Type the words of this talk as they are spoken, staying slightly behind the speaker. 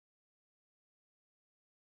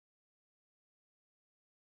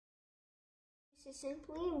This is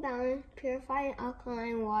simply balanced purified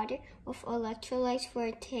alkaline water with electrolytes for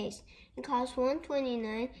a taste. It costs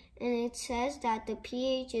 $1.29 and it says that the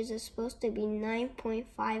pH is supposed to be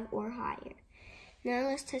 9.5 or higher. Now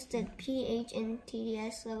let's test the pH and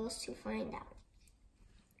TDS levels to find out.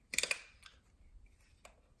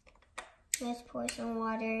 Let's pour some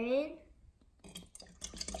water in.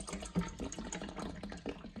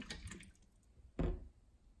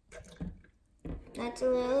 That's a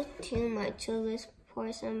little too much, so let's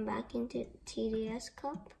pour some back into the TDS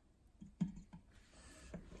cup.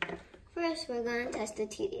 First, we're going to test the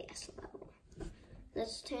TDS level.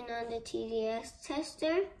 Let's turn on the TDS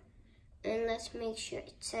tester, and let's make sure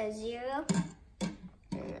it says 0. And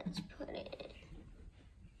let's put it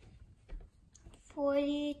in.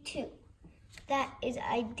 42. That is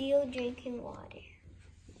ideal drinking water.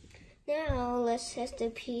 Now, let's test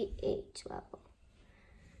the pH level.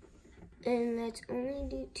 And let's only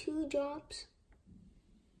do 2 drops.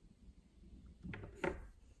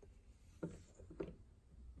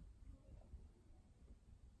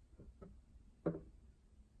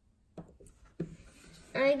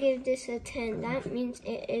 I give this a 10. That means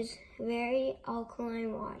it is very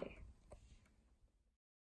alkaline water.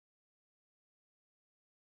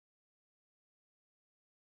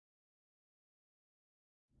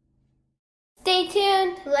 Stay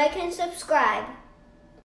tuned, like and subscribe.